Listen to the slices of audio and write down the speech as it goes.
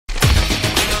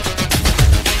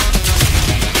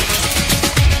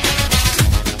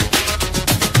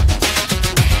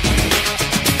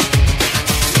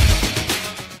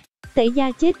Tẩy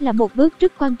da chết là một bước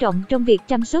rất quan trọng trong việc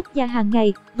chăm sóc da hàng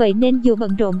ngày, vậy nên dù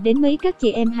bận rộn đến mấy các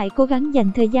chị em hãy cố gắng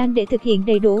dành thời gian để thực hiện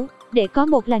đầy đủ, để có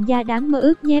một làn da đáng mơ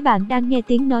ước nhé. Bạn đang nghe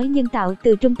tiếng nói nhân tạo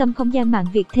từ trung tâm không gian mạng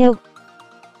Việt theo.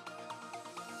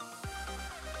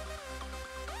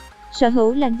 Sở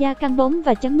hữu làn da căng bóng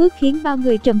và trắng mướt khiến bao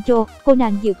người trầm trồ. Cô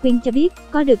nàng Diệu Quyên cho biết,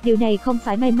 có được điều này không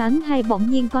phải may mắn hay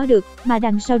bỗng nhiên có được, mà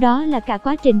đằng sau đó là cả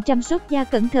quá trình chăm sóc da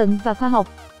cẩn thận và khoa học.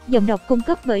 Giọng đọc cung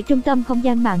cấp bởi trung tâm không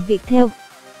gian mạng Việt theo.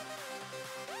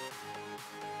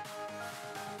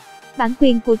 Bản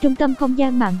quyền của trung tâm không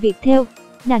gian mạng Việt theo.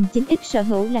 Nàng 9X sở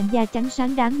hữu làn da trắng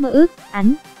sáng đáng mơ ước.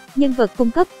 Ảnh, nhân vật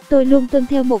cung cấp, tôi luôn tuân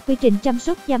theo một quy trình chăm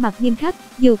sóc da mặt nghiêm khắc,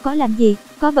 dù có làm gì,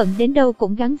 có bận đến đâu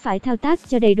cũng gắng phải thao tác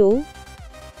cho đầy đủ.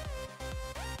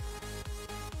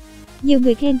 Nhiều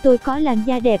người khen tôi có làn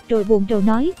da đẹp rồi buồn rầu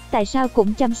nói, tại sao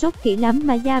cũng chăm sóc kỹ lắm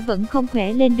mà da vẫn không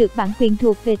khỏe lên được. Bản quyền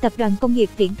thuộc về Tập đoàn Công nghiệp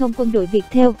Viễn thông Quân đội Việt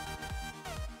theo.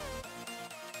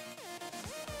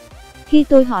 Khi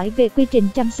tôi hỏi về quy trình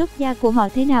chăm sóc da của họ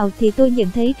thế nào thì tôi nhận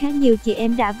thấy khá nhiều chị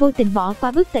em đã vô tình bỏ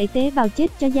qua bước tẩy tế bào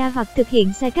chết cho da hoặc thực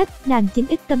hiện sai cách. Nàng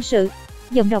 9X tâm sự.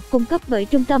 Giọng đọc cung cấp bởi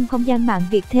trung tâm không gian mạng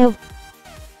Việt theo.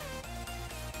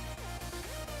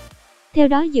 Theo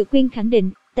đó, Diệu Quyên khẳng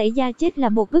định, tẩy da chết là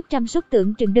một bước chăm sóc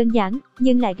tưởng chừng đơn giản,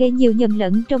 nhưng lại gây nhiều nhầm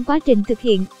lẫn trong quá trình thực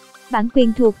hiện. Bản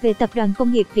quyền thuộc về Tập đoàn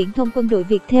Công nghiệp Viễn thông Quân đội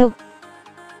Việt theo.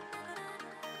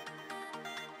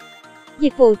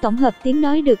 Dịch vụ tổng hợp tiếng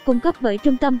nói được cung cấp bởi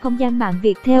trung tâm không gian mạng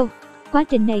Việt theo. Quá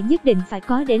trình này nhất định phải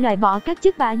có để loại bỏ các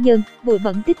chất bã nhờn, bụi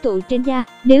bẩn tích tụ trên da.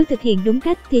 Nếu thực hiện đúng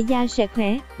cách thì da sẽ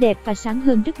khỏe, đẹp và sáng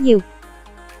hơn rất nhiều.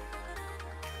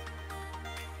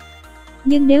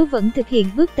 Nhưng nếu vẫn thực hiện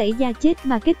bước tẩy da chết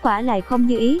mà kết quả lại không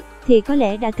như ý, thì có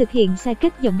lẽ đã thực hiện sai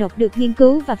cách. Giọng đọc được nghiên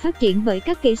cứu và phát triển bởi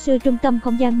các kỹ sư trung tâm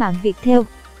không gian mạng Việt theo.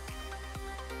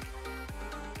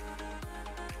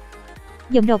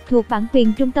 Giọng đọc thuộc bản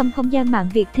quyền trung tâm không gian mạng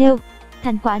Việt theo.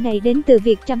 Thành quả này đến từ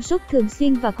việc chăm sóc thường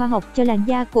xuyên và khoa học cho làn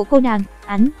da của cô nàng.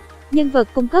 Ảnh, nhân vật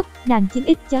cung cấp, nàng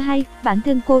 9X cho hay, bản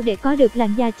thân cô để có được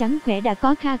làn da trắng khỏe đã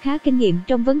có khá kinh nghiệm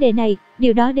trong vấn đề này.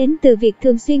 Điều đó đến từ việc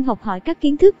thường xuyên học hỏi các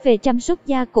kiến thức về chăm sóc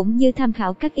da cũng như tham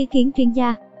khảo các ý kiến chuyên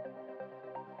gia.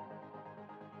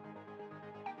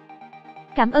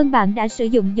 Cảm ơn bạn đã sử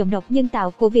dụng giọng đọc nhân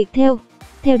tạo của Việt theo.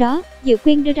 Theo đó, Diệu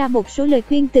Quyên đưa ra một số lời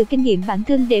khuyên từ kinh nghiệm bản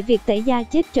thân để việc tẩy da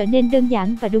chết trở nên đơn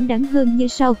giản và đúng đắn hơn như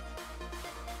sau.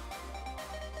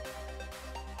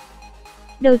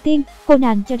 Đầu tiên, cô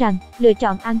nàng cho rằng, lựa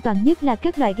chọn an toàn nhất là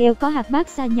các loại gel có hạt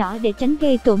massage nhỏ để tránh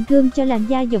gây tổn thương cho làn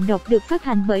da. Giọng đọc được phát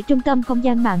hành bởi trung tâm không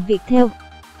gian mạng Việt theo.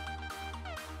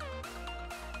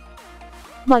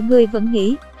 Mọi người vẫn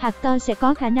nghĩ, hạt to sẽ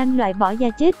có khả năng loại bỏ da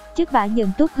chết, chất bã nhờn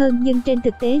tốt hơn, nhưng trên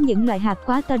thực tế những loại hạt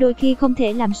quá to đôi khi không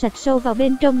thể làm sạch sâu vào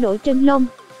bên trong lỗ chân lông.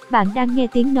 Bạn đang nghe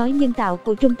tiếng nói nhân tạo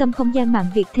của trung tâm không gian mạng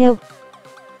Việt theo.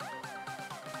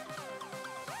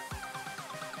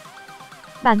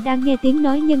 Bạn đang nghe tiếng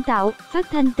nói nhân tạo, phát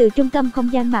thanh từ trung tâm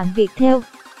không gian mạng Việt theo.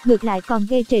 Ngược lại còn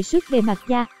gây trầy xước bề mặt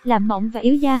da, làm mỏng và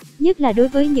yếu da, nhất là đối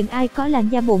với những ai có làn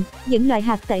da mụn. Những loại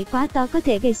hạt tẩy quá to có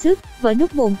thể gây xước, vỡ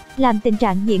nút mụn, làm tình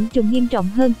trạng nhiễm trùng nghiêm trọng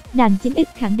hơn, nàng 9X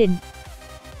khẳng định.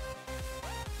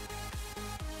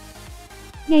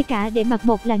 Ngay cả để mặt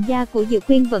một làn da của Diệu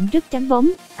Quyên vẫn rất trắng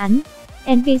bóng. Ảnh,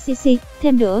 NVCC,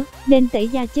 thêm nữa, nên tẩy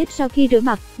da chết sau khi rửa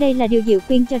mặt. Đây là điều Diệu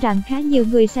Quyên cho rằng khá nhiều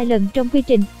người sai lầm trong quy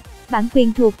trình. Bản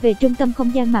quyền thuộc về trung tâm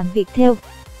không gian mạng Việt theo.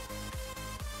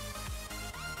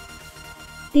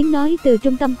 Tiếng nói từ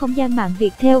trung tâm không gian mạng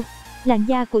Việt theo. Làn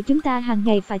da của chúng ta hàng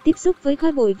ngày phải tiếp xúc với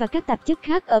khói bụi và các tạp chất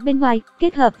khác ở bên ngoài,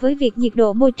 kết hợp với việc nhiệt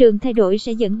độ môi trường thay đổi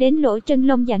sẽ dẫn đến lỗ chân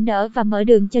lông giãn nở và mở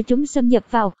đường cho chúng xâm nhập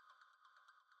vào.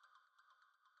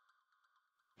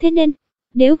 Thế nên,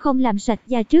 nếu không làm sạch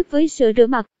da trước với sữa rửa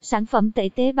mặt, sản phẩm tẩy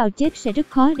tế bào chết sẽ rất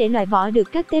khó để loại bỏ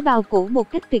được các tế bào cũ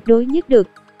một cách tuyệt đối nhất được.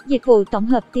 Dịch vụ tổng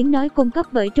hợp tiếng nói cung cấp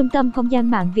bởi trung tâm không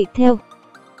gian mạng Việt theo.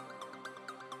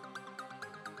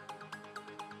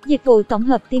 Dịch vụ tổng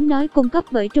hợp tiếng nói cung cấp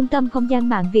bởi trung tâm không gian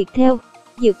mạng Việt theo.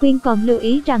 Diệu Quyên còn lưu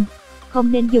ý rằng,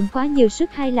 không nên dùng quá nhiều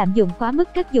sức hay lạm dụng quá mức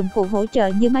các dụng cụ hỗ trợ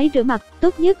như máy rửa mặt.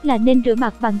 Tốt nhất là nên rửa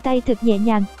mặt bằng tay thật nhẹ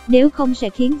nhàng, nếu không sẽ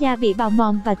khiến da bị bào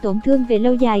mòn và tổn thương về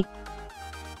lâu dài.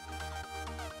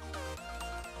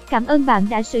 Cảm ơn bạn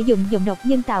đã sử dụng giọng đọc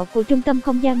nhân tạo của trung tâm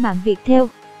không gian mạng Việt theo.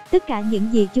 Tất cả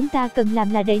những gì chúng ta cần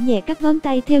làm là đẩy nhẹ các ngón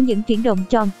tay theo những chuyển động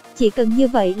tròn, chỉ cần như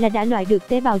vậy là đã loại được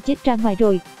tế bào chết ra ngoài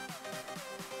rồi.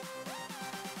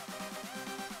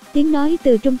 Tiếng nói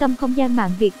từ trung tâm không gian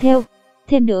mạng Việt theo.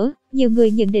 Thêm nữa, nhiều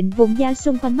người nhận định vùng da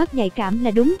xung quanh mắt nhạy cảm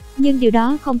là đúng, nhưng điều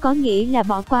đó không có nghĩa là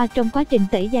bỏ qua trong quá trình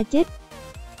tẩy da chết.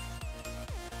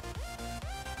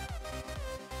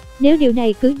 Nếu điều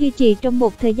này cứ duy trì trong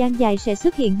một thời gian dài sẽ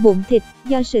xuất hiện mụn thịt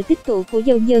do sự tích tụ của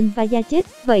dầu nhờn và da chết,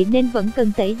 vậy nên vẫn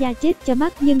cần tẩy da chết cho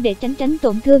mắt, nhưng để tránh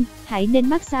tổn thương, hãy nên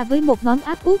massage với một ngón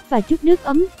áp út và chút nước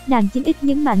ấm. Nàng 9X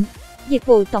nhấn mạnh. Dịch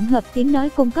vụ tổng hợp tiếng nói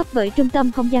cung cấp bởi Trung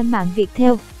tâm Không gian mạng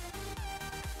Viettel.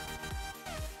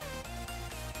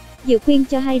 Diệu Quyên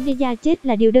cho hay da chết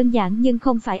là điều đơn giản nhưng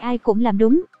không phải ai cũng làm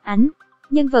đúng. Ảnh,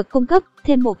 nhân vật cung cấp.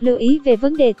 Thêm một lưu ý về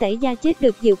vấn đề tẩy da chết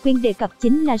được Diệu Quyên đề cập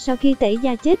chính là sau khi tẩy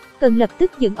da chết, cần lập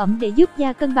tức dưỡng ẩm để giúp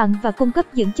da cân bằng và cung cấp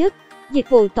dưỡng chất. Dịch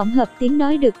vụ tổng hợp tiếng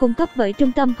nói được cung cấp bởi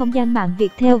Trung tâm Không gian mạng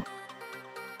Viettel.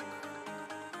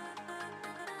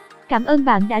 Cảm ơn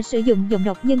bạn đã sử dụng giọng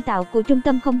đọc nhân tạo của Trung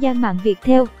tâm Không gian mạng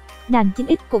Viettel. Nàng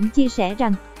 9X cũng chia sẻ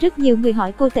rằng, rất nhiều người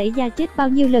hỏi cô tẩy da chết bao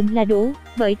nhiêu lần là đủ,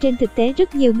 bởi trên thực tế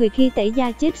rất nhiều người khi tẩy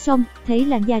da chết xong, thấy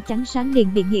làn da trắng sáng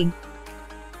liền bị nghiện.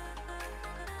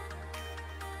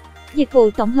 Dịch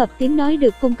vụ tổng hợp tiếng nói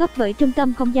được cung cấp bởi Trung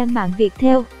tâm Không gian mạng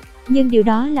Viettel. Nhưng điều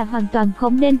đó là hoàn toàn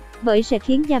không nên, bởi sẽ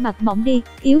khiến da mặt mỏng đi,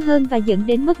 yếu hơn và dẫn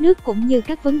đến mất nước cũng như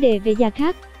các vấn đề về da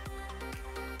khác.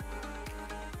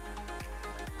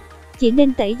 Chỉ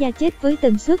nên tẩy da chết với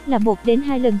tần suất là 1 đến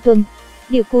 2 lần tuần.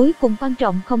 Điều cuối cùng quan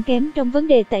trọng không kém trong vấn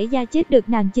đề tẩy da chết được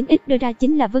nàng 9X đưa ra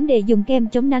chính là vấn đề dùng kem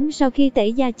chống nắng sau khi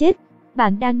tẩy da chết.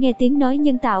 Bạn đang nghe tiếng nói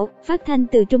nhân tạo, phát thanh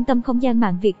từ Trung tâm Không gian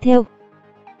mạng Viettel.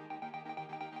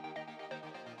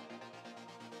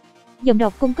 Giọng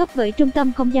đọc cung cấp bởi Trung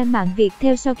tâm Không gian mạng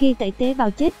Viettel. Sau khi tẩy tế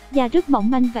bào chết, da rất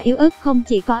mỏng manh và yếu ớt, không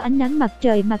chỉ có ánh nắng mặt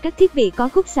trời mà các thiết bị có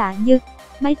khúc xạ như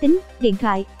máy tính, điện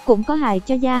thoại cũng có hại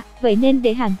cho da. Vậy nên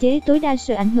để hạn chế tối đa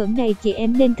sự ảnh hưởng này, chị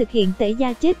em nên thực hiện tẩy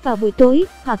da chết vào buổi tối,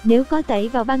 hoặc nếu có tẩy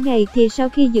vào ban ngày thì sau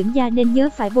khi dưỡng da nên nhớ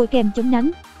phải bôi kem chống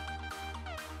nắng.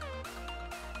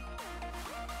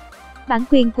 Bản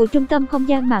quyền của Trung tâm Không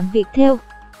gian mạng Viettel.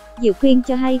 Diệu Quyên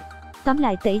cho hay, tóm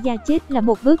lại tẩy da chết là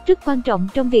một bước rất quan trọng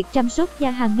trong việc chăm sóc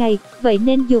da hàng ngày, vậy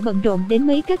nên dù bận rộn đến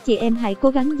mấy các chị em hãy cố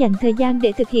gắng dành thời gian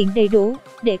để thực hiện đầy đủ,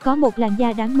 để có một làn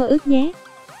da đáng mơ ước nhé.